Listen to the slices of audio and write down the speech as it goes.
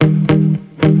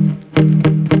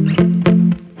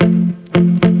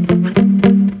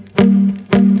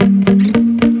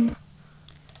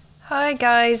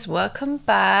guys, welcome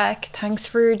back. Thanks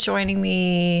for joining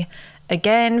me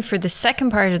again for the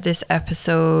second part of this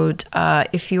episode.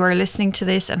 If you are listening to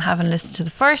this and haven't listened to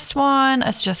the first one,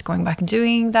 it's just going back and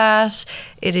doing that.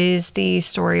 It is the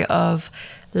story of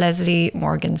Leslie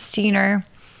Morgan Steiner.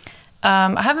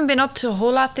 I haven't been up to a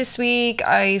whole lot this week.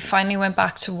 I finally went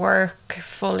back to work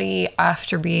fully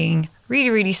after being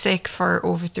really sick for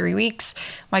over 3 weeks.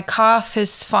 My cough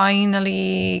has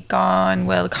finally gone,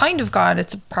 well, kind of gone.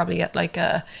 It's probably at like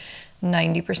a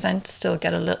 90%, still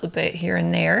get a little bit here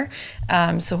and there.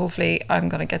 So hopefully I'm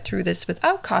going to get through this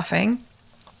without coughing.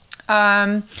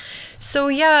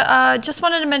 Just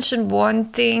wanted to mention one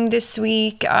thing this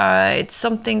week. It's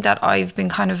something that I've been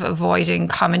kind of avoiding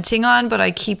commenting on, but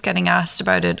I keep getting asked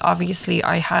about it. Obviously,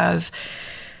 I have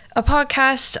a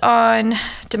podcast on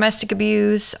domestic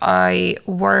abuse. I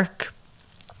work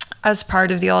as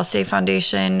part of the Allstate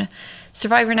Foundation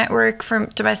Survivor Network for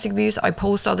domestic abuse. I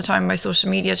post all the time on my social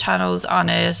media channels on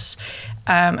it.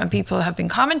 And people have been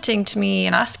commenting to me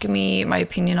and asking me my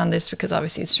opinion on this, because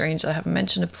obviously it's strange that I haven't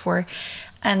mentioned it before.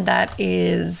 And that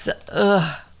is,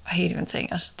 I hate even saying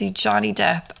it, the Johnny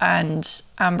Depp and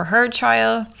Amber Heard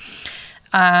trial.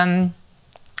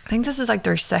 I think this is like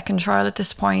their second trial at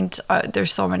this point.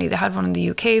 There's so many. They had one in the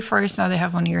UK first, now they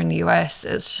have one here in the US.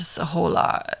 It's just a whole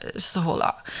lot.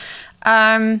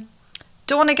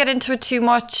 Don't want to get into it too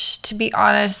much, to be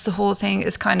honest. The whole thing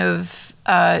is kind of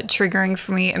triggering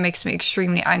for me. It makes me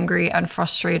extremely angry and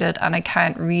frustrated, and I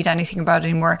can't read anything about it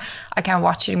anymore. I can't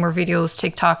watch any more videos,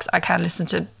 TikToks. I can't listen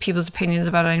to people's opinions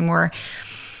about it anymore.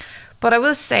 But I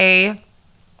will say,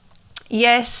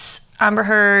 yes, Amber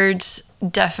Heard,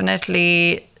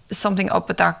 definitely something up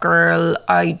with that girl.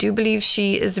 I do believe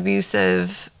she is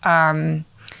abusive.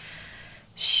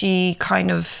 She's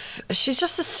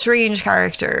just a strange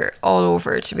character all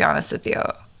over, to be honest with you.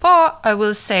 But I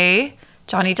will say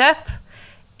Johnny Depp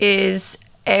is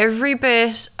every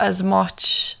bit as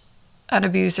much an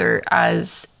abuser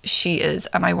as she is,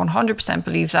 and I 100%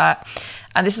 believe that.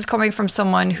 And this is coming from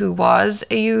someone who was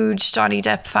a huge Johnny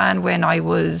Depp fan when I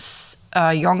was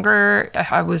younger.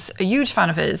 I was a huge fan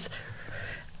of his.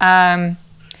 And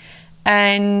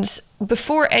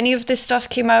before any of this stuff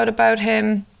came out about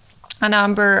him and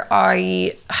Amber,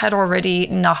 I had already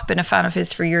not been a fan of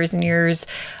his for years and years.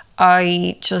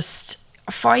 I just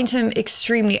find him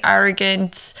extremely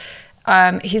arrogant.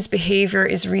 His behavior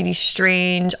is really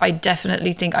strange. I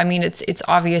definitely think, it's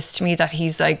obvious to me that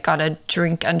he's like got a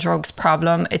drink and drugs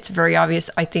problem. It's very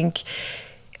obvious. I think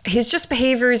his just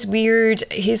behavior is weird.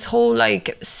 His whole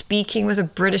like speaking with a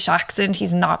British accent,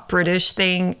 he's not British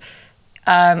thing.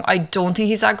 I don't think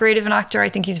he's that great of an actor. I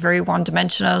think he's very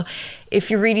one-dimensional.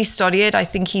 If you really study it, I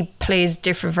think he plays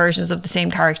different versions of the same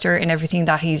character in everything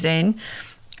that he's in.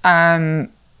 But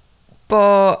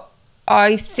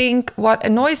I think what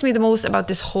annoys me the most about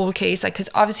this whole case, because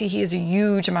obviously he has a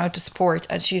huge amount of support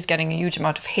and she's getting a huge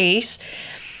amount of hate,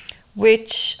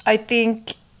 which I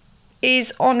think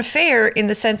is unfair in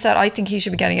the sense that I think he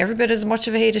should be getting every bit as much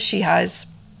of a hate as she has.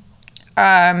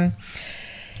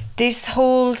 This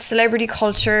whole celebrity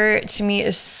culture to me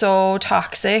is so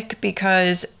toxic,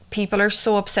 because people are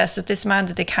so obsessed with this man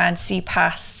that they can't see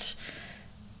past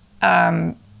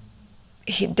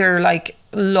their like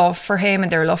love for him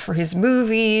and their love for his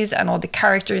movies and all the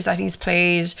characters that he's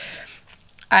played,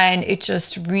 and it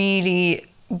just really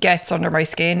gets under my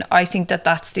skin. I think that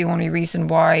that's the only reason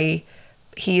why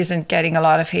he isn't getting a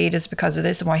lot of hate, is because of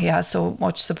this, and why he has so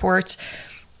much support.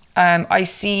 I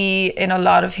see in a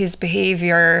lot of his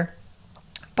behavior,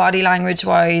 body language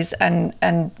wise,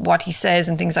 and what he says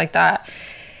and things like that,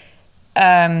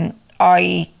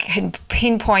 I can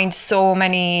pinpoint so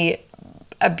many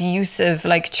abusive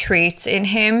like traits in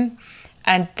him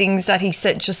and things that he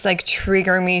said just like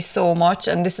trigger me so much.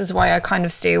 And this is why I kind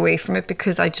of stay away from it,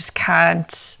 because I just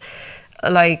can't,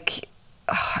 like,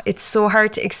 it's so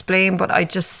hard to explain, but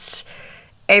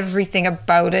everything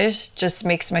about it just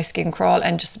makes my skin crawl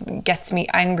and just gets me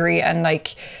angry, and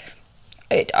like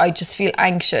I just feel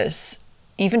anxious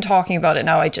even talking about it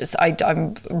now.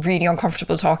 I'm really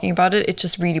uncomfortable talking about it. It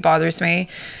just really bothers me.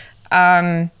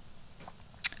 And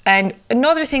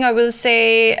another thing I will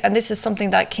say, and this is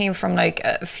something that came from like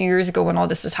a few years ago when all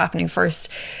this was happening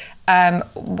first,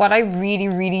 what I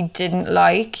really didn't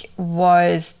like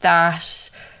was that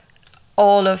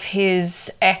all of his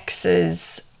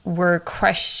exes were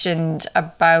questioned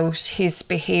about his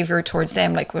behavior towards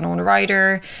them, like Winona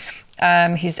Ryder,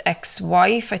 his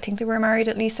ex-wife, I think they were married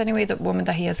at least anyway, the woman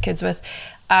that he has kids with,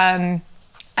 and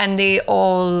they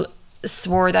all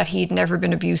swore that he'd never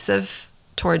been abusive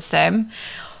towards them.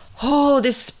 Oh,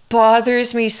 this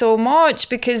bothers me so much,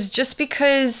 because just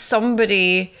because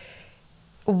somebody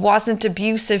wasn't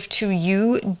abusive to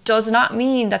you does not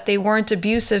mean that they weren't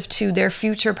abusive to their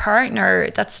future partner.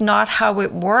 That's not how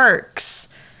it works.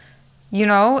 You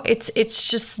know, it's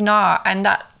just not. And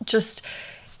that just,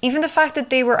 even the fact that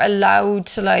they were allowed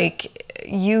to like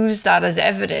use that as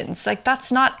evidence, like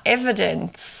that's not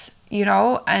evidence, you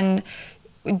know. And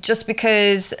just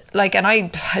because like, and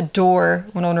I adore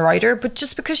Winona Ryder, but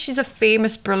just because she's a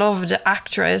famous, beloved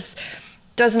actress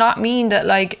does not mean that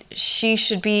like she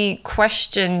should be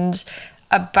questioned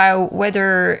about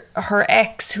whether her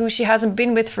ex, who she hasn't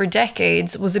been with for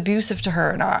decades, was abusive to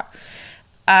her or not.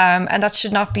 And that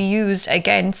should not be used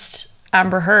against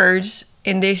Amber Heard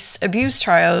in this abuse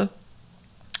trial.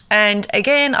 And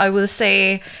again, I will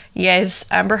say, yes,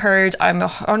 Amber Heard, I'm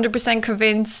 100%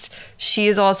 convinced she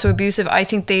is also abusive. I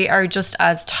think they are just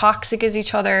as toxic as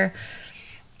each other.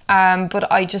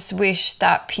 But I just wish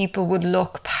that people would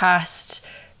look past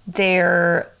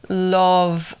their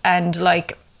love and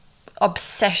like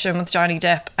obsession with Johnny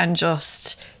Depp and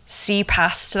just see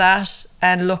past that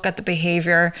and look at the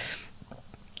behaviour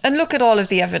and look at all of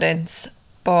the evidence.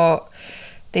 But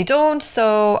they don't,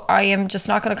 so I am just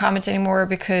not going to comment anymore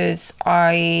because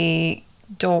I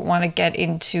don't want to get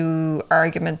into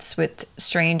arguments with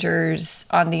strangers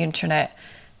on the internet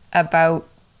about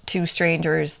two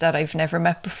strangers that I've never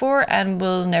met before and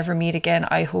will never meet again.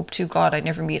 I hope to God I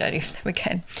never meet any of them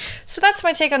again. So that's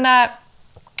my take on that.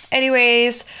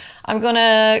 Anyways, I'm going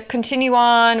to continue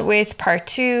on with part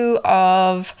 2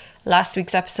 of last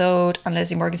week's episode on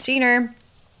Leslie Morgan Steiner.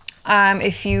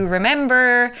 If you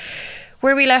remember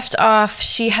where we left off,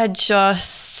 she had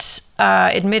just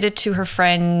admitted to her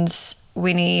friend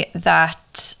Winnie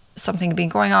that something had been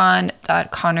going on,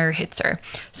 that Connor hits her.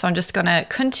 So I'm just going to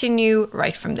continue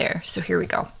right from there. So here we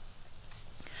go.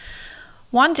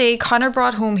 One day, Connor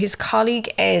brought home his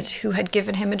colleague Ed, who had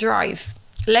given him a drive.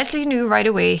 Leslie knew right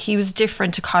away he was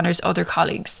different to Connor's other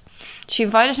colleagues. She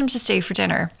invited him to stay for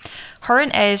dinner. Her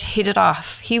and Ed hit it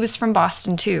off. He was from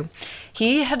Boston too.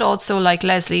 He had also, like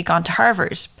Leslie, gone to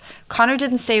Harvard. Connor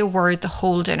didn't say a word the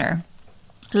whole dinner.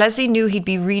 Leslie knew he'd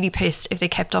be really pissed if they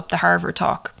kept up the Harvard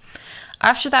talk.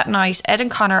 After that night, Ed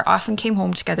and Connor often came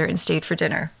home together and stayed for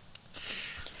dinner.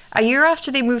 A year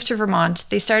after they moved to Vermont,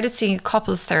 they started seeing a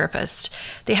couples therapist.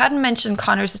 They hadn't mentioned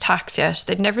Connor's attacks yet.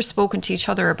 They'd never spoken to each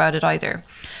other about it either.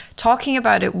 Talking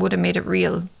about it would have made it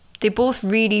real. They both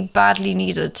really badly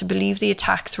needed to believe the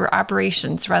attacks were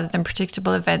aberrations rather than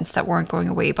predictable events that weren't going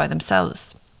away by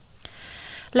themselves.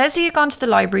 Leslie had gone to the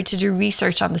library to do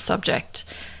research on the subject.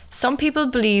 Some people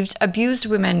believed abused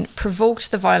women provoked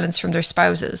the violence from their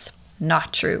spouses.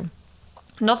 Not true.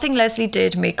 Nothing Leslie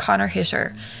did made Connor hit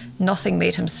her. Nothing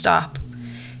made him stop.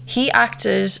 He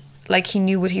acted like he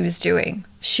knew what he was doing.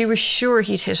 She was sure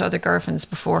he'd hit other girlfriends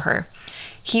before her.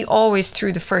 He always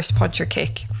threw the first punch or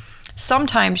kick.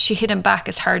 Sometimes she hit him back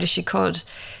as hard as she could.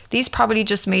 These probably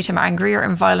just made him angrier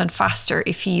and violent faster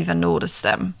if he even noticed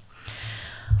them.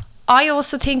 I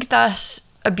also think that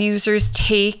abusers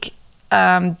take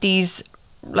these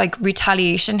like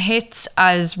retaliation hits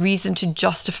as reason to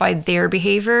justify their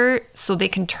behavior so they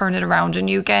can turn it around on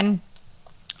you again.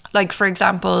 Like, for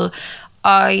example,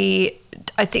 I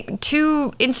think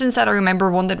 2 incidents that I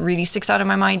remember, one that really sticks out in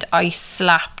my mind. I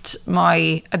slapped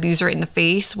my abuser in the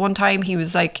face one time. He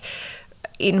was like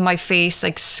in my face,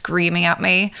 like screaming at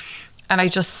me, and I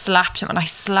just slapped him, and I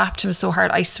slapped him so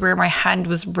hard. I swear my hand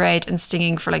was red and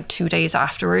stinging for like 2 days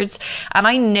afterwards. And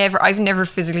I've never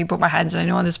physically put my hands, and I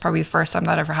know this is probably the first time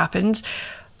that ever happened.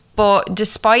 But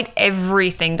despite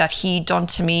everything that he'd done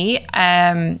to me,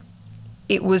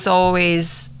 it was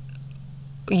always,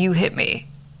 you hit me.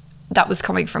 That was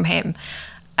coming from him.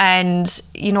 And,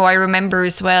 you know, I remember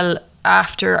as well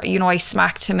after, you know, I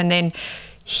smacked him, and then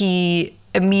he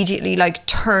immediately like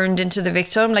turned into the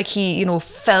victim. Like he, you know,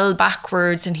 fell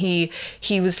backwards, and he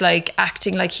was like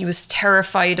acting like he was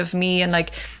terrified of me and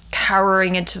like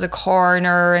cowering into the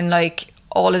corner and like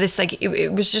all of this. Like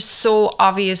it was just so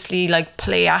obviously like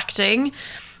play acting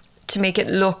to make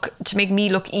me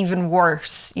look even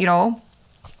worse, you know?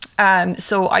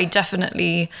 So I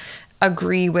definitely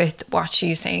agree with what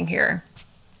she's saying here.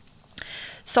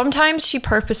 Sometimes she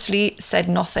purposely said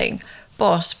nothing,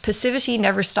 but passivity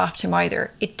never stopped him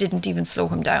either. It didn't even slow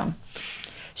him down.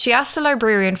 She asked the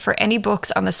librarian for any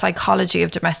books on the psychology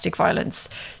of domestic violence.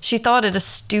 She thought it a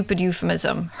stupid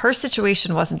euphemism. Her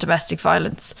situation wasn't domestic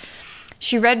violence.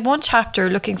 She read one chapter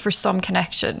looking for some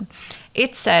connection.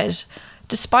 It said,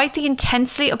 despite the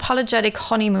intensely apologetic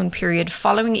honeymoon period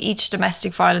following each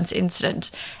domestic violence incident,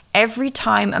 every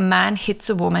time a man hits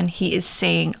a woman, he is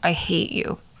saying, I hate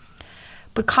you.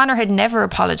 But Connor had never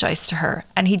apologized to her,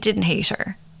 and he didn't hate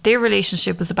her. Their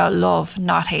relationship was about love,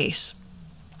 not hate.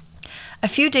 A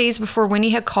few days before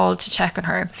Winnie had called to check on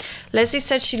her, Leslie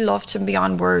said she loved him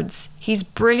beyond words. He's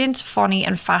brilliant, funny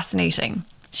and fascinating.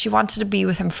 She wanted to be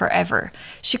with him forever.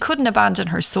 She couldn't abandon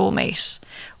her soulmate.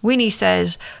 Winnie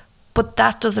said, but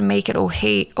that doesn't make it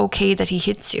okay that he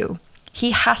hits you.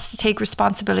 He has to take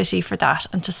responsibility for that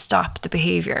and to stop the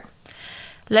behaviour.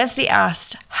 Leslie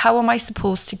asked, how am I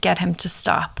supposed to get him to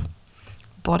stop?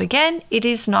 But again, it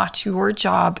is not your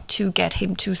job to get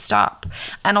him to stop.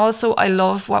 And also, I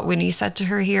love what Winnie said to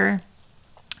her here.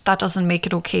 That doesn't make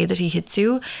it okay that he hits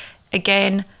you.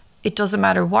 Again, it doesn't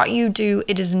matter what you do.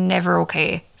 It is never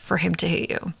okay for him to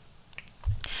hit you.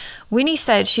 Winnie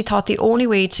said she thought the only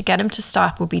way to get him to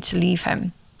stop would be to leave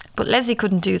him. But Leslie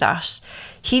couldn't do that.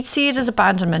 He'd see it as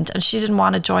abandonment and she didn't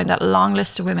want to join that long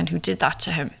list of women who did that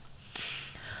to him.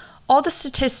 All the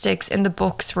statistics in the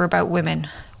books were about women.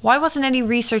 Why wasn't any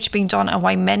research being done on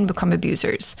why men become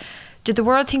abusers? Did the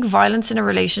world think violence in a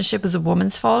relationship was a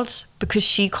woman's fault? Because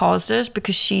she caused it?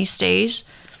 Because she stayed?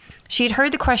 She had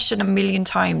heard the question a million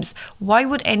times. Why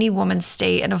would any woman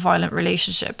stay in a violent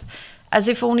relationship? As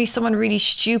if only someone really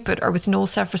stupid or with no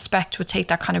self-respect would take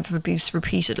that kind of abuse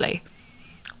repeatedly.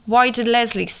 Why did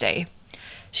Leslie stay?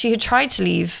 She had tried to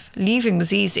leave. Leaving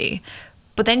was easy.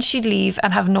 But then she'd leave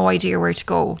and have no idea where to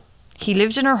go. He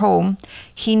lived in her home.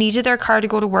 He needed their car to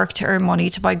go to work to earn money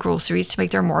to buy groceries, to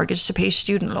make their mortgage, to pay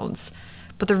student loans.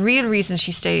 But the real reason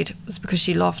she stayed was because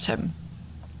she loved him.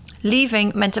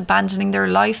 Leaving meant abandoning their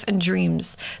life and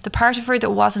dreams, the part of her that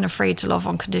wasn't afraid to love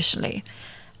unconditionally.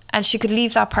 And she could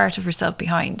leave that part of herself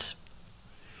behind.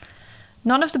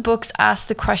 None of the books asked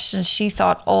the questions she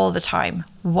thought all the time.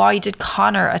 Why did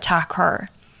Connor attack her?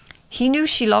 He knew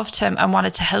she loved him and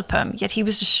wanted to help him, yet he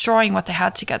was destroying what they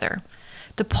had together.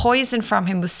 The poison from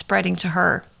him was spreading to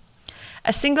her.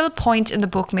 A single point in the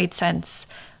book made sense.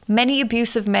 Many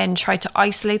abusive men tried to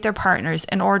isolate their partners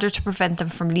in order to prevent them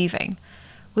from leaving.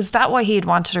 Was that why he had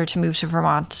wanted her to move to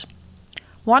Vermont?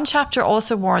 One chapter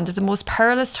also warned that the most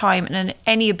perilous time in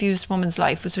any abused woman's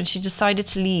life was when she decided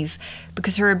to leave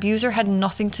because her abuser had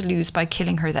nothing to lose by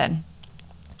killing her then.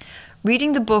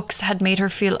 Reading the books had made her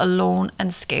feel alone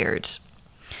and scared.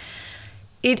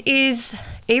 It is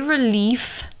a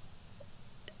relief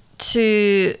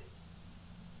to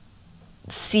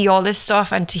see all this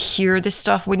stuff and to hear this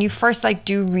stuff. When you first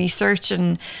do research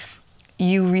and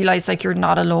you realize you're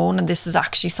not alone and this is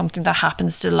actually something that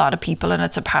happens to a lot of people and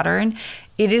it's a pattern,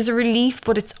 it is a relief,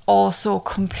 but it's also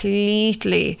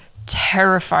completely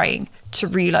terrifying to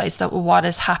realize that what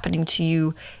is happening to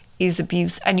you is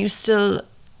abuse and you still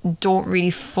don't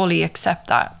really fully accept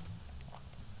that.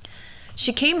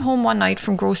 She came home one night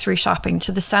from grocery shopping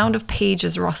to the sound of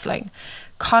pages rustling.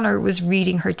 Connor was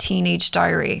reading her teenage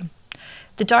diary.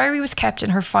 The diary was kept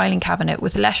in her filing cabinet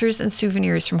with letters and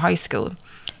souvenirs from high school.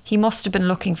 He must have been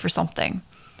looking for something.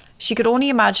 She could only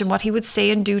imagine what he would say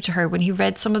and do to her when he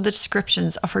read some of the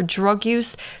descriptions of her drug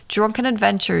use, drunken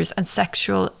adventures and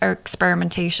sexual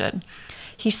experimentation.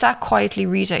 He sat quietly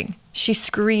reading. She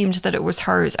screamed that it was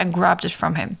hers and grabbed it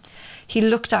from him. He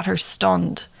looked at her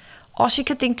stunned. All she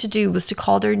could think to do was to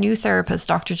call their new therapist,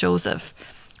 Dr. Joseph.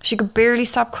 She could barely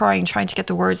stop crying trying to get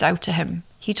the words out to him.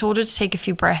 He told her to take a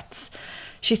few breaths.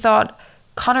 She thought,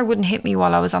 Connor wouldn't hit me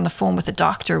while I was on the phone with the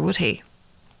doctor, would he?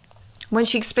 When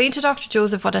she explained to Dr.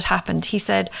 Joseph what had happened, he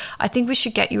said, I think we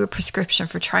should get you a prescription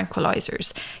for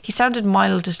tranquilizers. He sounded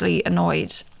mildly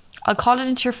annoyed. I'll call it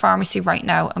into your pharmacy right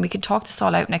now and we can talk this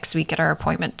all out next week at our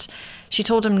appointment. She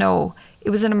told him no,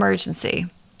 it was an emergency.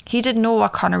 He didn't know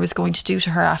what Connor was going to do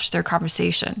to her after their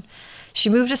conversation. She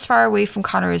moved as far away from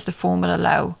Connor as the phone would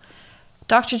allow.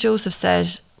 Dr. Joseph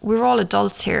said, we're all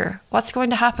adults here. What's going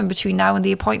to happen between now and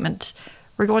the appointment?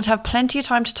 We're going to have plenty of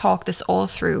time to talk this all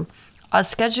through. I'll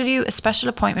schedule you a special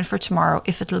appointment for tomorrow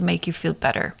if it'll make you feel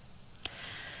better.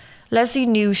 Leslie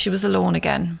knew she was alone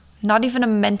again. Not even a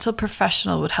mental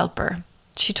professional would help her.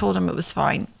 She told him it was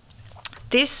fine.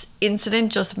 This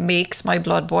incident just makes my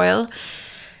blood boil.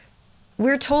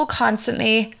 We're told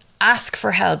constantly, ask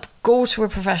for help, go to a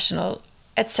professional,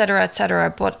 etc.,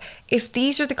 etc. But if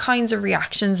these are the kinds of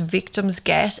reactions victims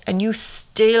get and you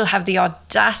still have the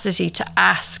audacity to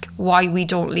ask why we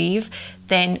don't leave,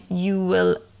 then you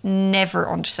will never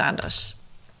understand it.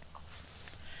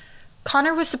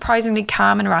 Connor was surprisingly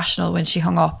calm and rational when she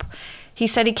hung up. He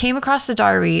said he came across the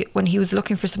diary when he was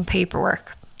looking for some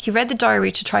paperwork. He read the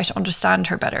diary to try to understand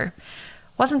her better.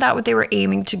 Wasn't that what they were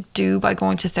aiming to do by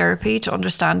going to therapy, to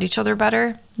understand each other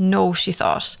better? No, she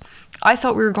thought. I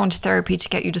thought we were going to therapy to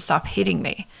get you to stop hitting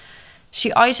me.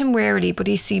 She eyed him warily, but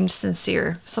he seemed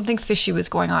sincere. Something fishy was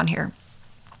going on here.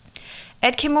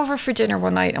 Ed came over for dinner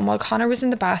one night, and while Connor was in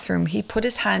the bathroom, he put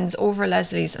his hands over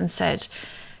Leslie's and said,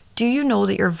 Do you know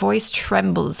that your voice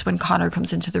trembles when Connor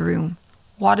comes into the room?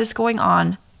 What is going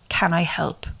on? Can I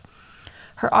help?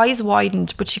 Her eyes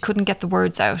widened, but she couldn't get the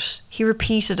words out. He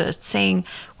repeated it, saying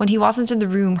when he wasn't in the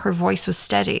room, her voice was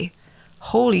steady.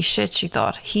 Holy shit, she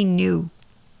thought. He knew.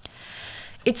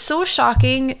 It's so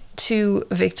shocking to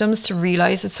victims to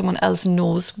realise that someone else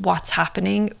knows what's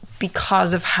happening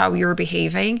because of how you're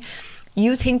behaving.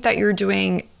 You think that you're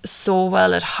doing so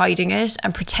well at hiding it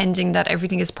and pretending that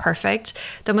everything is perfect,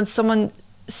 that when someone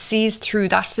sees through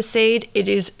that facade, it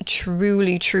is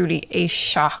truly, truly a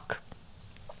shock.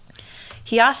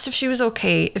 He asked if she was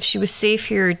okay, if she was safe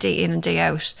here day in and day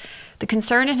out. The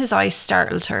concern in his eyes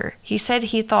startled her. He said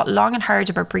he thought long and hard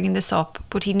about bringing this up,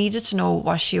 but he needed to know,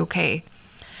 was she okay?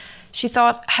 She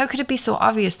thought, how could it be so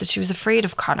obvious that she was afraid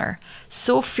of Connor?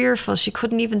 So fearful she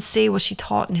couldn't even say what she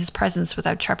thought in his presence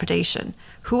without trepidation.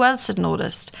 Who else had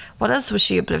noticed? What else was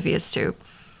she oblivious to?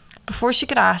 Before she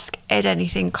could ask Ed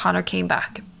anything, Connor came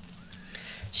back.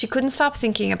 She couldn't stop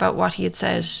thinking about what he had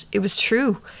said. It was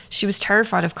true. She was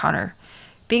terrified of Connor.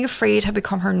 Being afraid had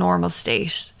become her normal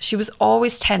state. She was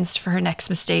always tensed for her next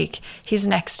mistake, his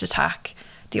next attack.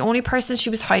 The only person she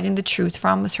was hiding the truth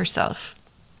from was herself.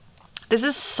 This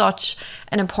is such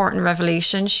an important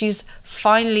revelation. She's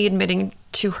finally admitting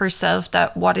to herself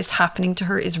that what is happening to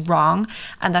her is wrong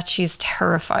and that she's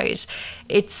terrified.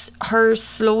 It's her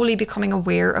slowly becoming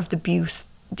aware of the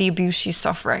abuse she's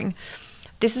suffering.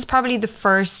 This is probably the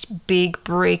first big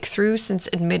breakthrough since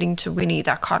admitting to Winnie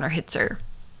that Connor hits her.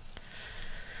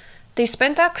 They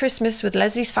spent that Christmas with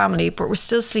Leslie's family, but were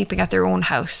still sleeping at their own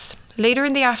house. Later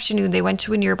in the afternoon, they went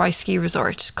to a nearby ski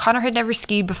resort. Connor had never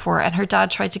skied before, and her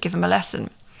dad tried to give him a lesson.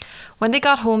 When they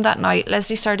got home that night,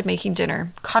 Leslie started making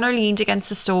dinner. Connor leaned against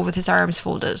the stove with his arms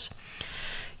folded.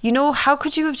 You know, how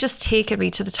could you have just taken me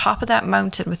to the top of that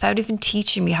mountain without even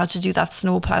teaching me how to do that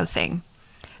snowplow thing?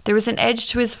 There was an edge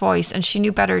to his voice, and she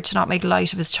knew better to not make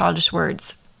light of his childish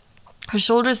words. Her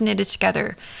shoulders knitted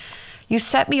together. You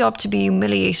set me up to be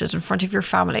humiliated in front of your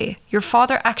family. Your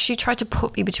father actually tried to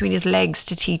put me between his legs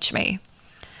to teach me.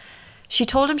 She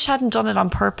told him she hadn't done it on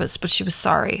purpose, but she was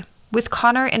sorry. With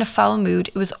Connor in a foul mood,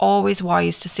 it was always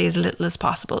wise to say as little as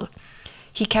possible.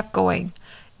 He kept going.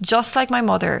 Just like my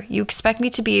mother, you expect me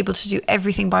to be able to do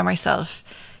everything by myself.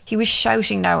 He was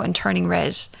shouting now and turning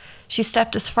red. She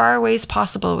stepped as far away as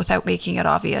possible without making it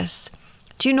obvious.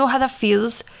 Do you know how that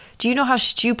feels? Do you know how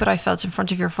stupid I felt in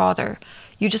front of your father?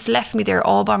 You just left me there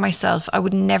all by myself. I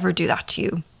would never do that to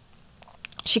you.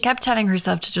 She kept telling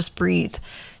herself to just breathe.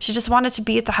 She just wanted to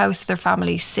be at the house with her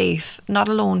family, safe, not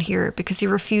alone here, because he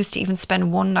refused to even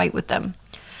spend one night with them.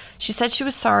 She said she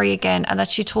was sorry again and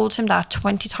that she told him that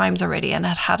 20 times already and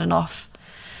had had enough.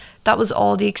 That was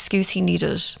all the excuse he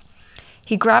needed.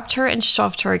 He grabbed her and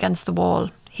shoved her against the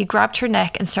wall. He grabbed her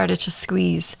neck and started to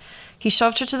squeeze. He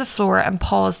shoved her to the floor and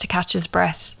paused to catch his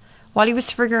breath. While he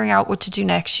was figuring out what to do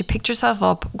next, she picked herself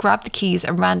up, grabbed the keys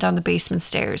and ran down the basement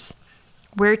stairs.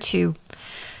 Where to?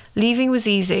 Leaving was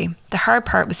easy. The hard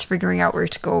part was figuring out where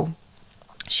to go.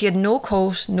 She had no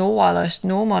coat, no wallet,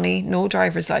 no money, no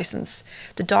driver's license.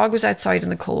 The dog was outside in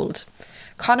the cold.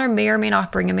 Connor may or may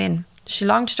not bring him in. She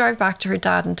longed to drive back to her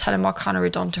dad and tell him what Connor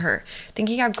had done to her,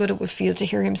 thinking how good it would feel to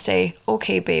hear him say,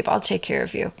 "Okay, babe, I'll take care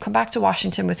of you. Come back to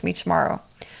Washington with me tomorrow."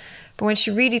 But when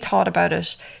she really thought about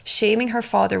it, shaming her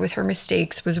father with her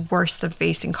mistakes was worse than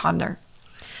facing Connor.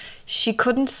 She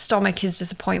couldn't stomach his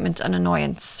disappointment and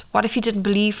annoyance. What if he didn't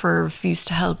believe her or refused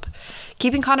to help?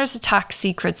 Keeping Connor's attack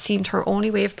secret seemed her only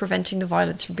way of preventing the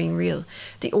violence from being real,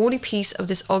 the only piece of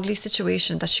this ugly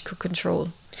situation that she could control.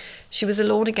 She was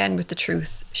alone again with the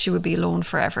truth. She would be alone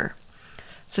forever.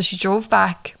 So she drove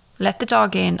back, let the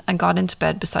dog in, and got into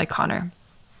bed beside Connor.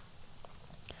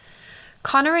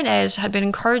 Connor and Ed had been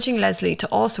encouraging Leslie to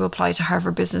also apply to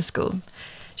Harvard Business School.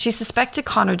 She suspected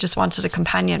Connor just wanted a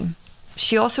companion.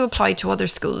 She also applied to other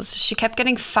schools. She kept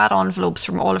getting fat envelopes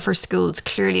from all of her schools,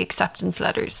 clearly acceptance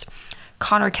letters.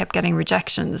 Connor kept getting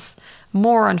rejections.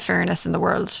 More unfairness in the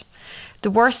world.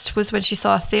 The worst was when she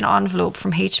saw a thin envelope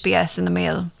from HBS in the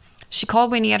mail. She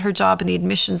called Winnie at her job in the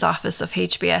admissions office of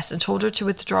HBS and told her to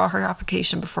withdraw her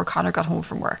application before Connor got home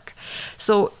from work.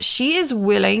 So she is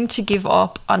willing to give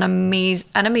up on an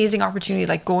amazing opportunity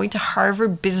like going to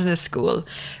Harvard Business School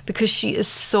because she is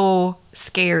so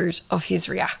scared of his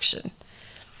reaction.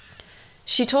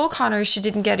 She told Connor she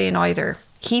didn't get in either.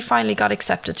 He finally got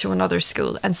accepted to another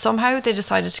school and somehow they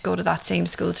decided to go to that same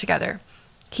school together.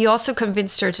 He also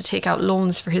convinced her to take out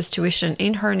loans for his tuition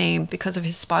in her name because of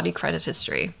his spotty credit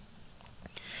history.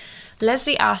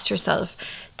 Leslie asked herself,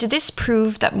 did this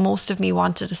prove that most of me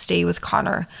wanted to stay with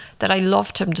Connor, that I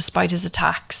loved him despite his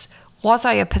attacks? Was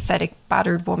I a pathetic,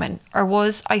 battered woman? Or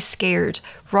was I scared,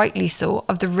 rightly so,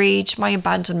 of the rage my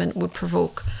abandonment would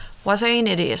provoke? Was I an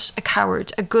idiot, a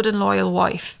coward, a good and loyal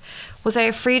wife? Was I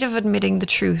afraid of admitting the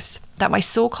truth that my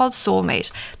so-called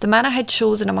soulmate, the man I had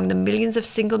chosen among the millions of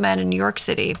single men in New York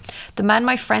City, the man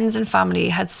my friends and family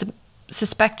had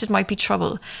suspected might be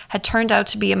trouble, had turned out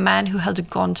to be a man who held a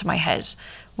gun to my head,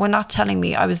 when not telling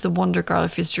me I was the wonder girl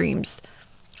of his dreams?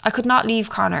 I could not leave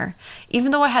Connor,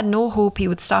 even though I had no hope he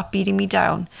would stop beating me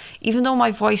down, even though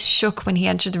my voice shook when he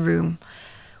entered the room.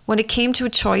 When it came to a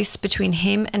choice between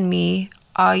him and me,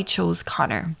 I chose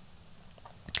Connor.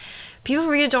 People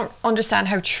really don't understand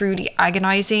how truly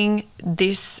agonizing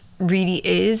this really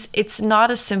is. It's not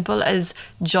as simple as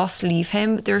just leave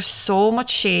him. There's so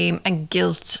much shame and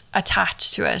guilt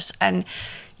attached to it. And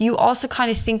you also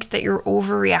kind of think that you're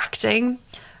overreacting,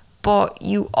 but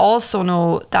you also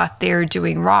know that they're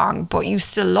doing wrong, but you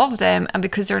still love them. And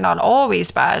because they're not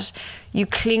always bad, you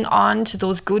cling on to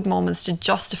those good moments to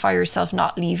justify yourself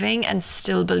not leaving and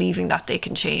still believing that they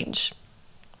can change.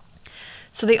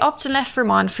 So they upped and left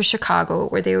Vermont for Chicago,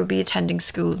 where they would be attending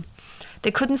school.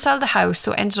 They couldn't sell the house,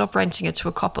 so ended up renting it to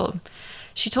a couple.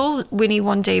 She told Winnie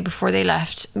one day before they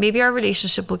left, maybe our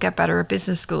relationship will get better at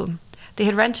business school. They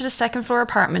had rented a second-floor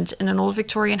apartment in an old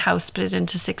Victorian house split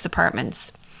into 6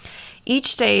 apartments.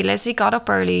 Each day, Leslie got up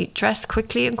early, dressed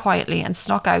quickly and quietly, and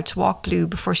snuck out to walk Blue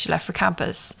before she left for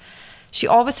campus. She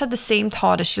always had the same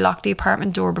thought as she locked the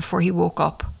apartment door before he woke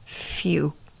up.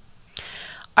 Phew.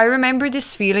 I remember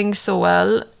this feeling so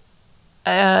well.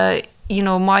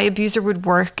 My abuser would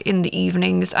work in the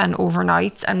evenings and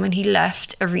overnights, and when he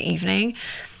left every evening,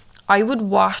 I would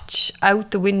watch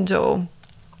out the window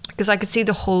because I could see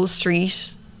the whole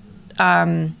street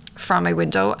from my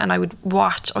window, and I would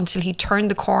watch until he turned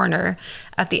the corner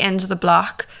at the end of the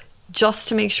block just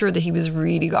to make sure that he was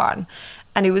really gone.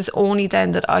 And it was only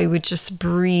then that I would just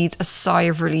breathe a sigh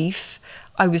of relief.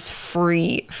 I was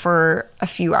free for a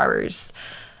few hours.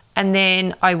 And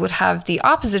then I would have the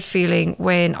opposite feeling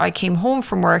when I came home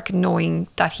from work knowing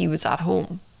that he was at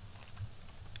home.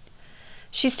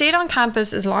 She stayed on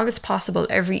campus as long as possible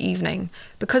every evening.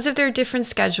 Because of their different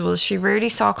schedules, she rarely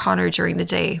saw Connor during the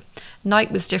day. Night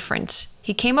was different.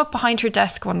 He came up behind her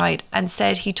desk one night and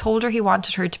said he told her he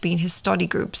wanted her to be in his study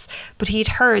groups, but he had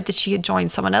heard that she had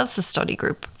joined someone else's study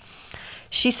group.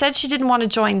 She said she didn't want to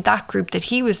join that group that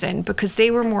he was in because they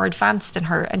were more advanced than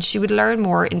her and she would learn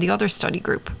more in the other study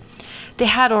group. They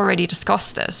had already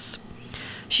discussed this.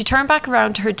 She turned back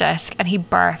around to her desk and he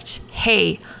barked,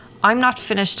 "Hey, I'm not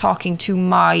finished talking to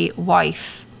my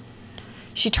wife."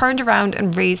 She turned around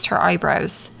and raised her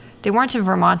eyebrows. They weren't in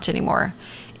Vermont anymore.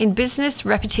 In business,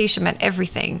 reputation meant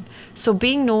everything. So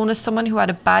being known as someone who had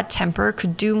a bad temper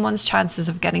could doom one's chances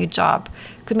of getting a job,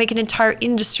 could make an entire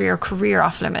industry or career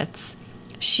off limits.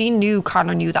 She knew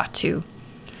Connor knew that too.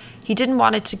 He didn't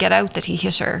want it to get out that he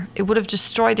hit her. It would have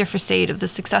destroyed their facade of the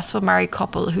successful married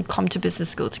couple who'd come to business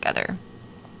school together.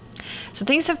 So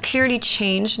things have clearly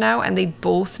changed now and they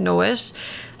both know it.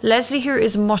 Leslie here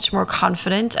is much more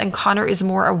confident and Connor is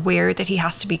more aware that he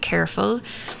has to be careful.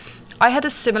 I had a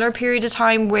similar period of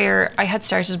time where I had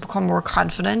started to become more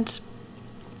confident.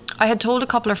 I had told a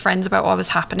couple of friends about what was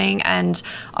happening and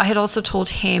I had also told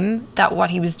him that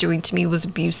what he was doing to me was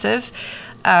abusive.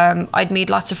 I'd made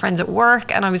lots of friends at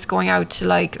work and I was going out to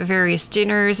like various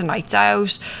dinners and nights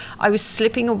out. I was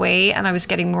slipping away and I was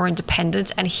getting more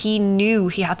independent and he knew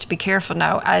he had to be careful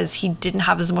now as he didn't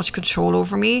have as much control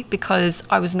over me because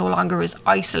I was no longer as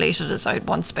isolated as I had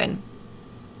once been.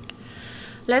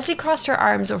 Leslie crossed her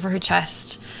arms over her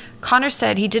chest. Connor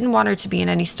said he didn't want her to be in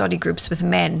any study groups with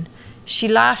men. She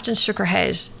laughed and shook her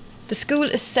head. "The school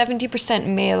is 70%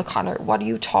 male, Connor. What are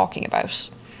you talking about?"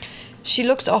 She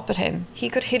looked up at him. He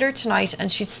could hit her tonight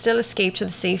and she'd still escape to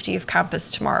the safety of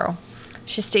campus tomorrow.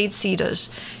 She stayed seated.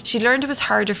 She learned it was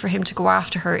harder for him to go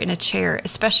after her in a chair,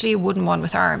 especially a wooden one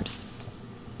with arms.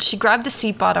 She grabbed the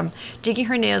seat bottom, digging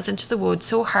her nails into the wood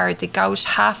so hard they gouged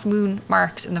half-moon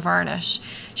marks in the varnish.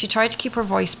 She tried to keep her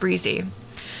voice breezy.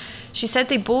 She said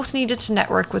they both needed to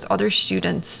network with other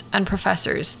students and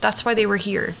professors. That's why they were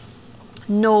here.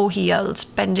 "No," he yelled,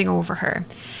 bending over her.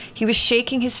 He was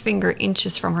shaking his finger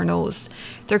inches from her nose.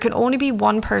 "There can only be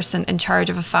one person in charge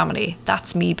of a family.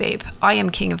 That's me, babe. I am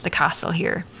king of the castle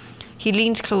here." He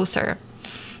leaned closer.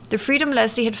 The freedom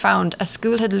Leslie had found as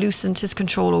school had loosened his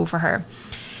control over her.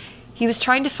 He was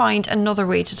trying to find another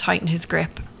way to tighten his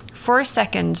grip. For a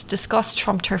second, disgust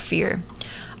trumped her fear.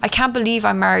 "I can't believe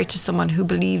I'm married to someone who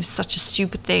believes such a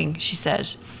stupid thing," she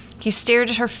said. He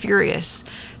stared at her furious.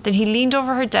 Then he leaned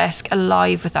over her desk,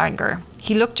 alive with anger.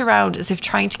 He looked around as if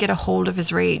trying to get a hold of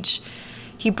his rage.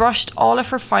 He brushed all of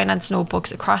her finance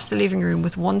notebooks across the living room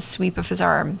with one sweep of his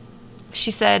arm. She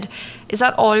said, "Is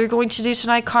that all you're going to do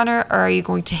tonight, Connor, or are you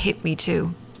going to hit me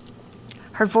too?"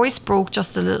 Her voice broke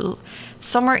just a little.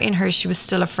 Somewhere in her, she was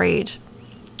still afraid.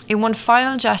 In one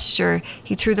final gesture,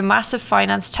 he threw the massive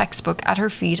finance textbook at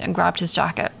her feet and grabbed his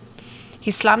jacket.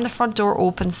 He slammed the front door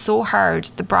open so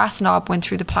hard, the brass knob went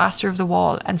through the plaster of the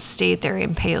wall and stayed there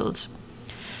impaled.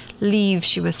 "Leave,"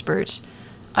 she whispered.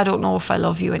 "I don't know if I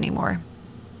love you anymore."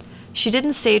 She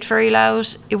didn't say it very loud.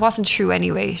 It wasn't true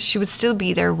anyway. She would still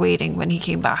be there waiting when he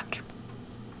came back.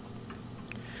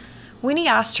 Winnie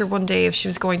asked her one day if she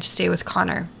was going to stay with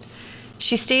Connor.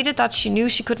 She stated that she knew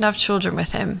she couldn't have children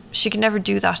with him. She could never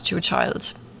do that to a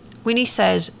child. Winnie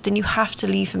said, "Then you have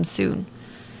to leave him soon."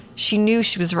 She knew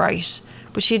she was right,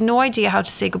 but she had no idea how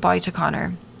to say goodbye to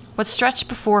Connor. What stretched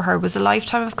before her was a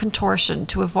lifetime of contortion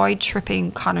to avoid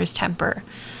tripping Connor's temper.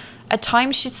 At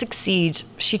times she'd succeed.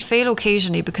 She'd fail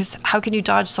occasionally because how can you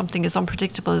dodge something as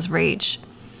unpredictable as rage?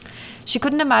 She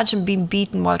couldn't imagine being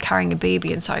beaten while carrying a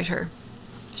baby inside her.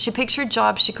 She pictured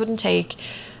jobs she couldn't take,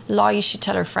 lies she'd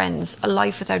tell her friends, a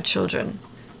life without children.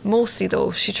 Mostly,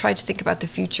 though, she tried to think about the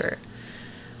future.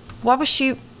 What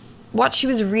she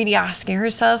was really asking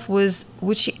herself was,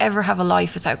 would she ever have a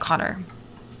life without Connor?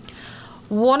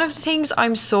 One of the things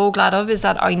I'm so glad of is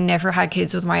that I never had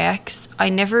kids with my ex. I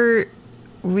never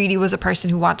really was a person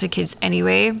who wanted kids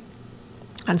anyway,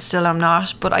 and still I'm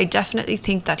not, but I definitely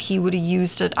think that he would have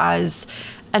used it as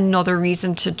another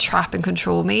reason to trap and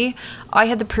control me. I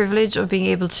had the privilege of being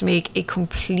able to make a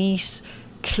complete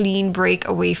clean break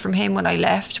away from him when I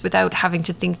left without having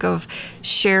to think of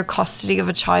shared custody of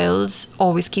a child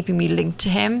always keeping me linked to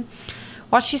him.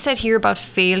 What she said here about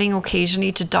failing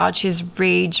occasionally to dodge his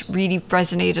rage really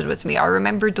resonated with me. I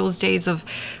remembered those days of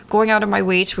going out of my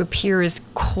way to appear as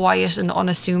quiet and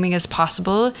unassuming as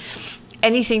possible.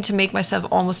 Anything to make myself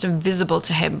almost invisible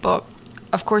to him. But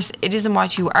of course, it isn't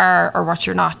what you are or what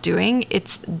you're not doing.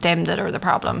 It's them that are the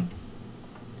problem.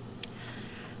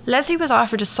 Leslie was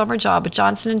offered a summer job at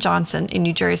Johnson & Johnson in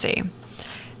New Jersey.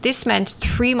 This meant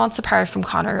 3 months apart from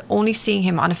Connor, only seeing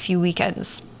him on a few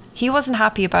weekends. He wasn't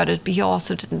happy about it, but he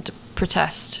also didn't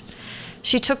protest.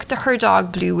 She took her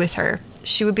dog Blue with her.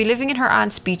 She would be living in her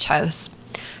aunt's beach house.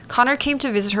 Connor came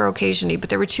to visit her occasionally, but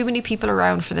there were too many people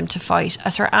around for them to fight,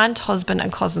 as her aunt, husband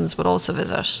and cousins would also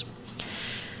visit.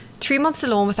 3 months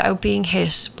alone without being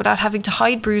hit, without having to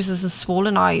hide bruises and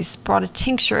swollen eyes, brought a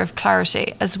tincture of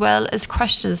clarity, as well as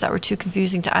questions that were too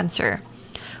confusing to answer.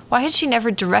 Why had she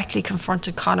never directly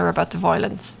confronted Connor about the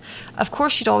violence? Of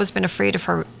course she'd always been afraid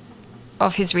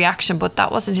of his reaction, but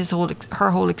that wasn't her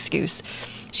whole excuse.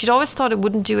 She'd always thought it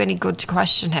wouldn't do any good to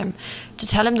question him, to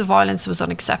tell him the violence was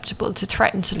unacceptable, to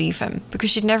threaten to leave him,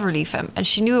 because she'd never leave him, and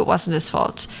she knew it wasn't his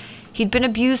fault. He'd been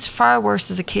abused far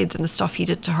worse as a kid than the stuff he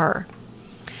did to her.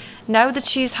 Now that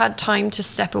she's had time to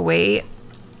step away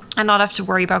and not have to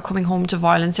worry about coming home to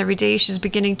violence every day, she's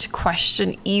beginning to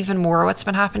question even more what's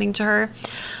been happening to her.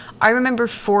 I remember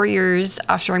 4 years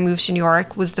after I moved to New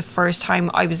York was the first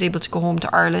time I was able to go home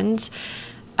to Ireland.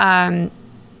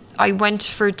 I went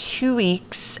for 2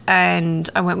 weeks and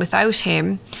I went without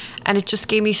him, and it just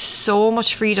gave me so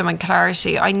much freedom and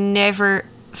clarity. I never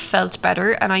felt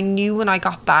better, and I knew when I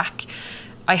got back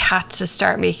I had to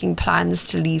start making plans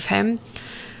to leave him.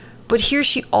 But here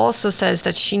she also says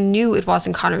that she knew it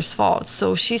wasn't Connor's fault.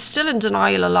 So she's still in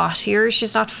denial a lot here.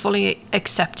 She's not fully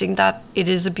accepting that it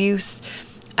is abuse.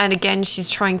 And again, she's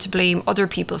trying to blame other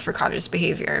people for Connor's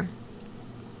behaviour.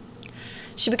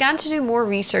 She began to do more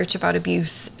research about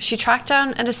abuse. She tracked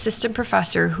down an assistant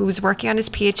professor who was working on his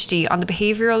PhD on the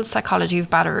behavioural psychology of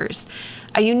batterers,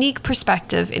 a unique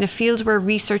perspective in a field where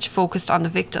research focused on the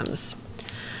victims.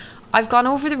 I've gone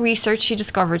over the research she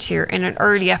discovered here in an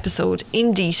early episode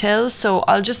in detail, so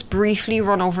I'll just briefly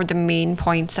run over the main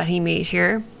points that he made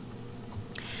here.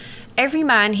 Every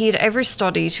man he had ever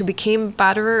studied who became a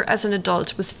batterer as an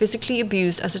adult was physically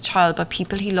abused as a child by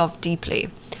people he loved deeply.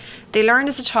 They learned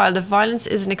as a child that violence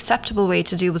is an acceptable way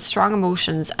to deal with strong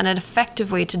emotions and an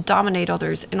effective way to dominate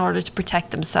others in order to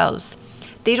protect themselves.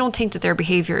 They don't think that their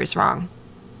behaviour is wrong.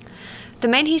 The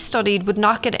men he studied would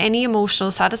not get any emotional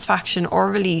satisfaction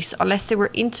or release unless they were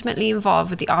intimately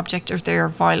involved with the object of their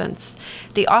violence.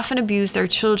 They often abused their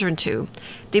children too.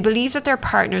 They believed that their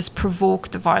partners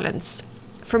provoked the violence.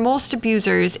 For most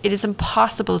abusers, it is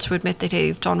impossible to admit that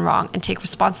they've done wrong and take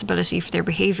responsibility for their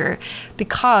behaviour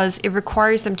because it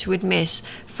requires them to admit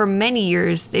for many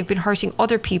years they've been hurting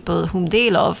other people whom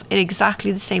they love in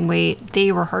exactly the same way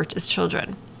they were hurt as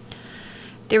children.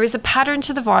 There is a pattern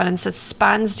to the violence that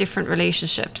spans different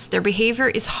relationships. Their behaviour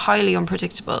is highly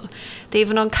unpredictable. They have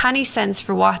an uncanny sense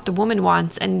for what the woman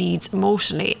wants and needs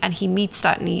emotionally, and he meets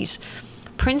that need.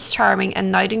 Prince Charming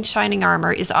and Knight in Shining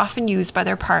Armour is often used by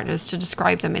their partners to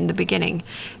describe them in the beginning.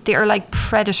 They are like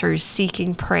predators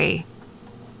seeking prey.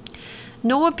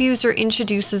 No abuser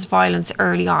introduces violence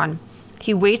early on.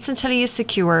 He waits until he is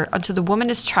secure, until the woman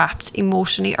is trapped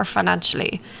emotionally or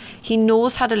financially. He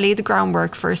knows how to lay the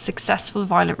groundwork for a successful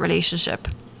violent relationship.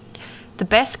 The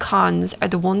best cons are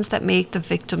the ones that make the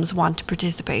victims want to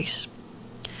participate.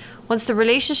 Once the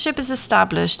relationship is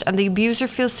established and the abuser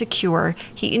feels secure,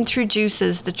 he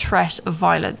introduces the threat of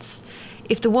violence.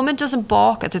 If the woman doesn't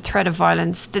balk at the threat of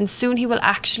violence, then soon he will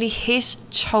actually hit,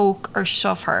 choke, or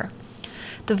shove her.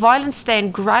 The violence then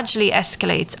gradually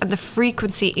escalates and the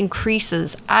frequency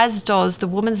increases, as does the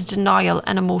woman's denial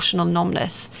and emotional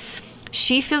numbness.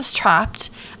 She feels trapped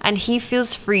and he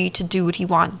feels free to do what he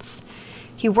wants.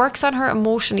 He works on her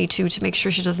emotionally too to make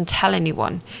sure she doesn't tell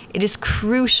anyone. It is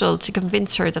crucial to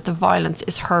convince her that the violence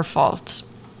is her fault.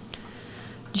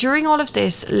 During all of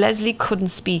this, Leslie couldn't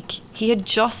speak. He had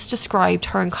just described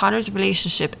her and Connor's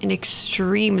relationship in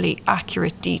extremely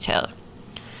accurate detail.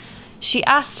 She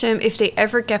asked him if they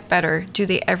ever get better, do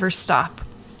they ever stop?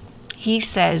 He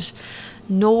said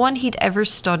no one he'd ever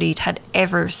studied had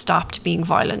ever stopped being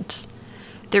violent.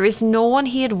 There is no one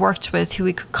he had worked with who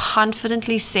he could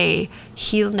confidently say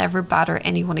he'll never batter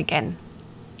anyone again.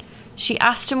 She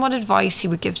asked him what advice he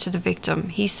would give to the victim.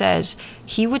 He said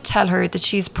he would tell her that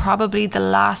she is probably the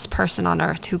last person on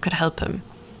earth who could help him.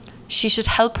 She should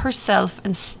help herself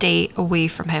and stay away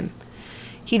from him.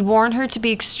 He'd warn her to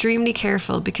be extremely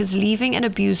careful because leaving an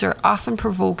abuser often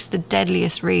provokes the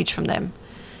deadliest rage from them.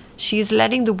 She is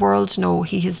letting the world know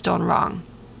he has done wrong.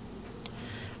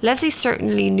 Leslie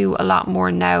certainly knew a lot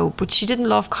more now, but she didn't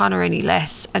love Connor any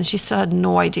less, and she still had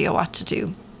no idea what to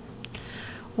do.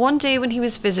 One day when he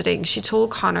was visiting, she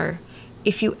told Connor,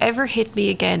 "If you ever hit me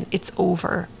again, it's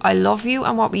over. I love you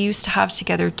and what we used to have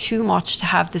together too much to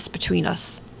have this between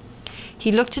us."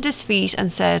 He looked at his feet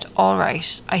and said, "All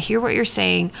right, I hear what you're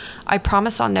saying. I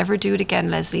promise I'll never do it again,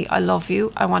 Leslie. I love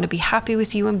you. I want to be happy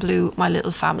with you and Blue, my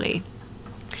little family."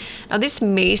 Now, this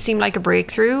may seem like a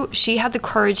breakthrough. She had the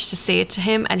courage to say it to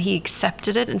him and he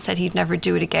accepted it and said he'd never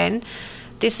do it again.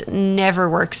 This never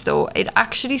works though. It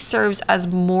actually serves as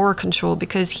more control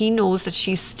because he knows that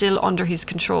she's still under his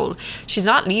control. She's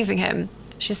not leaving him.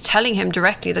 She's telling him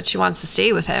directly that she wants to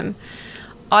stay with him.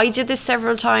 I did this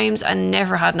several times and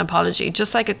never had an apology,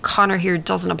 just like a Connor here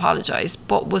doesn't apologise,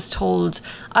 but was told,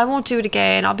 "I won't do it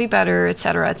again, I'll be better,"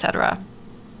 etc., etc.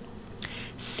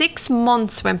 6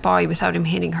 months went by without him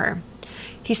hitting her.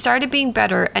 He started being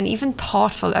better and even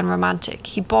thoughtful and romantic.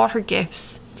 He bought her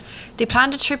gifts. They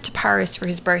planned a trip to Paris for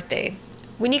his birthday.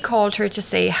 Winnie called her to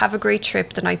say have a great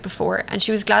trip the night before, and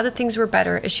she was glad that things were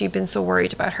better as she'd been so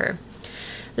worried about her.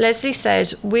 Leslie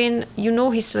said, "Win, you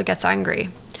know he still gets angry.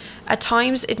 At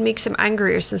times it makes him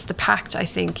angrier since the pact, I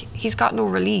think. He's got no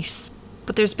release,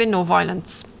 but there's been no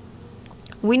violence."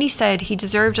 Winnie said he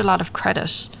deserved a lot of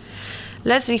credit.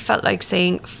 Leslie felt like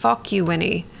saying, "Fuck you,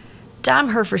 Winnie." Damn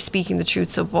her for speaking the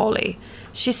truth so boldly.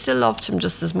 She still loved him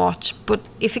just as much, but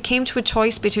if it came to a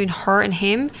choice between her and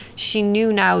him, she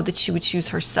knew now that she would choose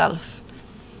herself.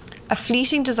 A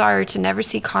fleeting desire to never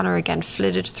see Connor again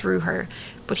flitted through her,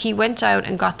 but he went out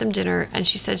and got them dinner and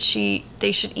she said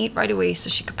they should eat right away so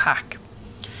she could pack.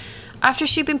 After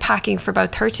she'd been packing for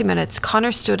about 30 minutes,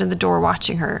 Connor stood in the door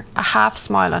watching her, a half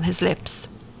smile on his lips.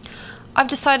 "I've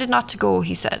decided not to go,"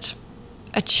 he said.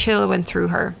 A chill went through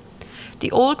her.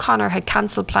 The old Connor had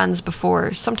cancelled plans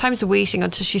before, sometimes waiting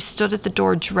until she stood at the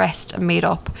door dressed and made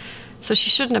up, so she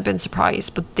shouldn't have been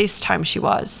surprised, but this time she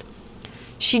was.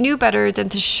 She knew better than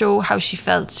to show how she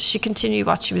felt. She continued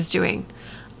what she was doing.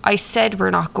 "I said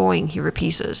we're not going," he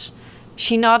repeated.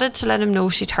 She nodded to let him know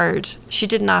she'd heard. She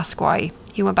didn't ask why.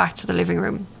 He went back to the living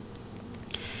room.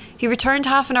 He returned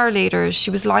half an hour later. She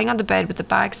was lying on the bed with the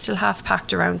bag still half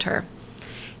packed around her.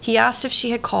 He asked if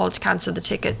she had called to cancel the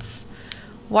tickets.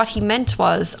 What he meant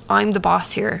was, "I'm the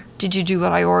boss here. Did you do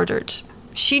what I ordered?"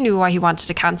 She knew why he wanted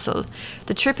to cancel.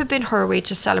 The trip had been her way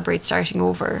to celebrate starting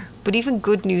over, but even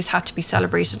good news had to be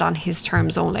celebrated on his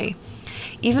terms only.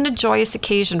 Even a joyous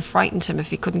occasion frightened him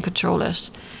if he couldn't control it.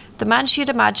 The man she had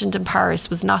imagined in Paris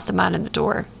was not the man in the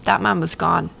door. That man was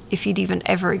gone, if he'd even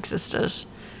ever existed.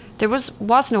 There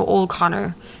was no old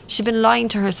Connor. She'd been lying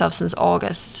to herself since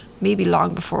August, maybe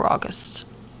long before August.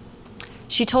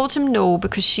 She told him no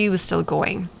because she was still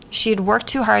going. She had worked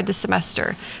too hard this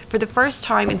semester. For the first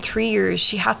time in 3 years,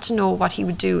 she had to know what he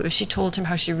would do if she told him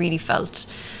how she really felt.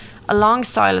 A long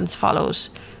silence followed.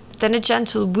 Then a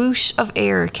gentle whoosh of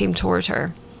air came toward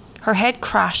her. Her head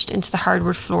crashed into the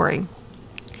hardwood flooring.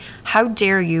 "How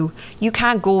dare you? You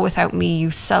can't go without me, you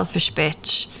selfish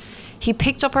bitch." He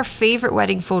picked up her favourite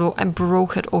wedding photo and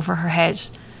broke it over her head.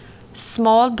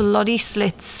 Small bloody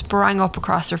slits sprang up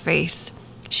across her face.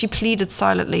 She pleaded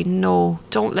silently, "No,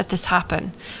 don't let this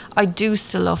happen. I do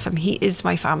still love him. He is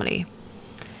my family."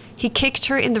 He kicked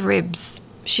her in the ribs.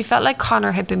 She felt like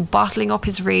Conor had been bottling up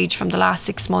his rage from the last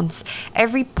 6 months.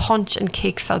 Every punch and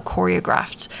kick felt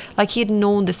choreographed, like he had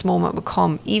known this moment would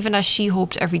come, even as she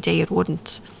hoped every day it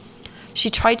wouldn't. She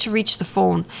tried to reach the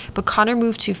phone, but Conor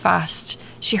moved too fast.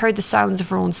 She heard the sounds of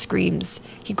her own screams.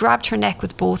 He grabbed her neck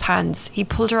with both hands. He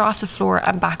pulled her off the floor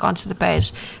and back onto the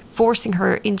bed, forcing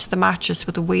her into the mattress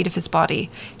with the weight of his body.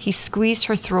 He squeezed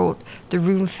her throat. The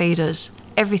room faded.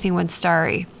 Everything went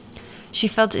starry. She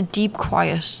felt a deep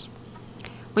quiet.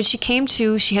 When she came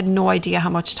to, she had no idea how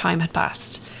much time had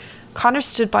passed. Conor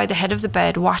stood by the head of the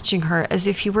bed, watching her as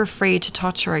if he were afraid to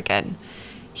touch her again.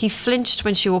 He flinched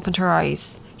when she opened her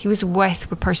eyes. He was wet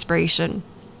with perspiration.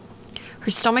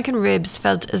 Her stomach and ribs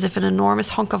felt as if an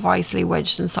enormous hunk of ice lay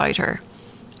wedged inside her.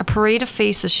 A parade of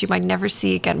faces she might never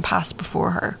see again passed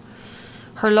before her.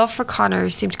 Her love for Conor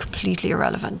seemed completely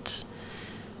irrelevant.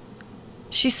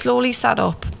 She slowly sat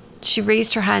up. She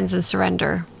raised her hands in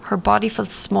surrender. Her body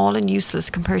felt small and useless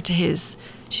compared to his.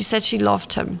 She said she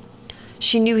loved him.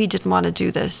 She knew he didn't want to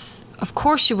do this. Of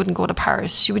course she wouldn't go to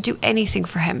Paris. She would do anything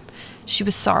for him. She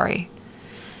was sorry.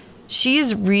 She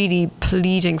is really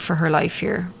pleading for her life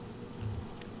here.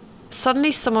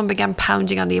 Suddenly someone began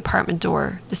pounding on the apartment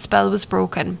door. The spell was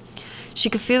broken. She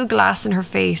could feel glass in her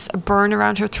face, a burn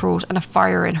around her throat and a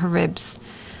fire in her ribs.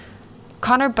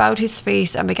 Conor bowed his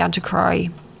face and began to cry.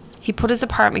 He put his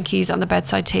apartment keys on the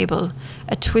bedside table,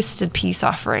 a twisted peace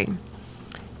offering.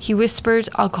 He whispered,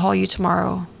 "I'll call you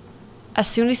tomorrow." As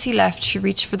soon as he left, she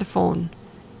reached for the phone.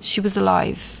 She was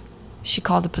alive. She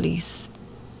called the police.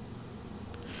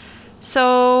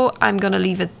 So I'm going to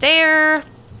leave it there.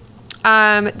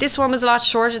 This one was a lot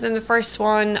shorter than the first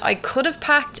one. I could have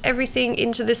packed everything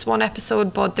into this one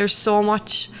episode, but there's so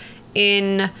much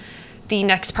in the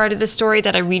next part of the story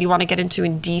that I really want to get into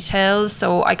in detail.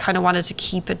 So I kind of wanted to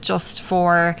keep it just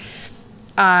for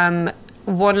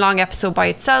one long episode by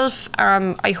itself.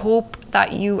 I hope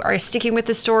that you are sticking with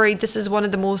the story. This is one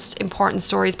of the most important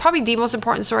stories, probably the most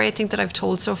important story I think that I've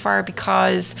told so far,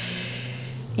 because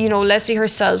you know, Lesley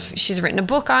herself, she's written a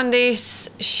book on this.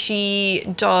 She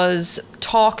does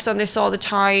talks on this all the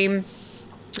time.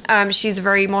 She's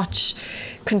very much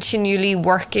continually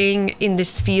working in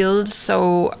this field.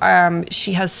 So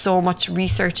she has so much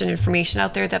research and information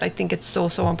out there that I think it's so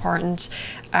important.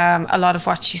 A lot of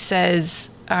what she says,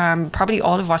 probably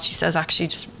all of what she says actually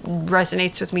just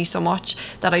resonates with me so much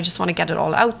that I just want to get it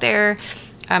all out there.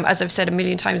 As I've said a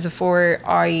million times before,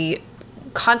 I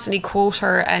constantly quote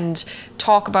her and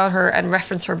talk about her and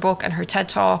reference her book and her TED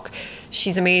Talk.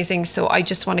 She's amazing, so I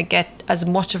just want to get as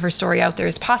much of her story out there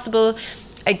as possible.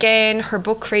 Again, her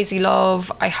book Crazy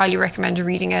Love, I highly recommend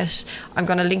reading it. I'm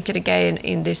going to link it again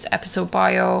in this episode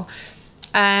bio.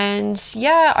 And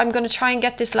yeah, I'm going to try and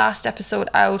get this last episode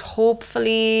out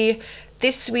hopefully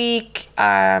this week.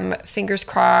 Fingers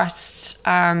crossed.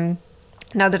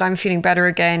 Now that I'm feeling better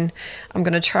again, I'm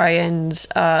going to try and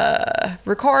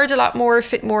record a lot more,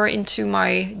 fit more into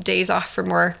my days off from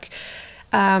work.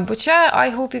 But yeah, I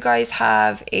hope you guys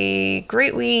have a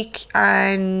great week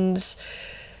and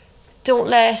don't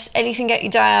let anything get you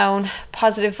down.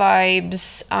 Positive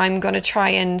vibes. I'm going to try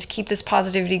and keep this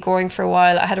positivity going for a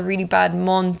while. I had a really bad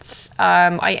month.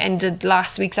 I ended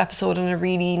last week's episode on a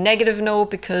really negative note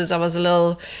because I was a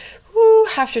little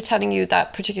after telling you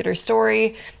that particular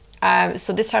story.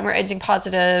 So this time we're ending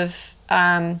positive,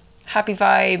 happy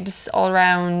vibes all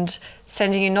around,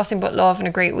 sending you nothing but love and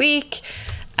a great week.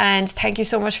 And thank you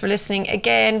so much for listening.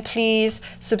 Again, please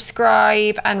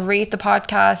subscribe and rate the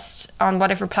podcast on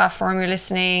whatever platform you're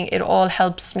listening. It all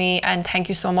helps me. And thank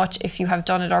you so much if you have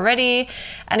done it already.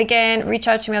 And again, reach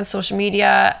out to me on social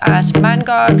media at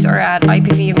Mangogs or at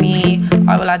IPVME.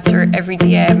 I will answer every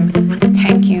DM.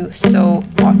 Thank you so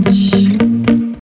much.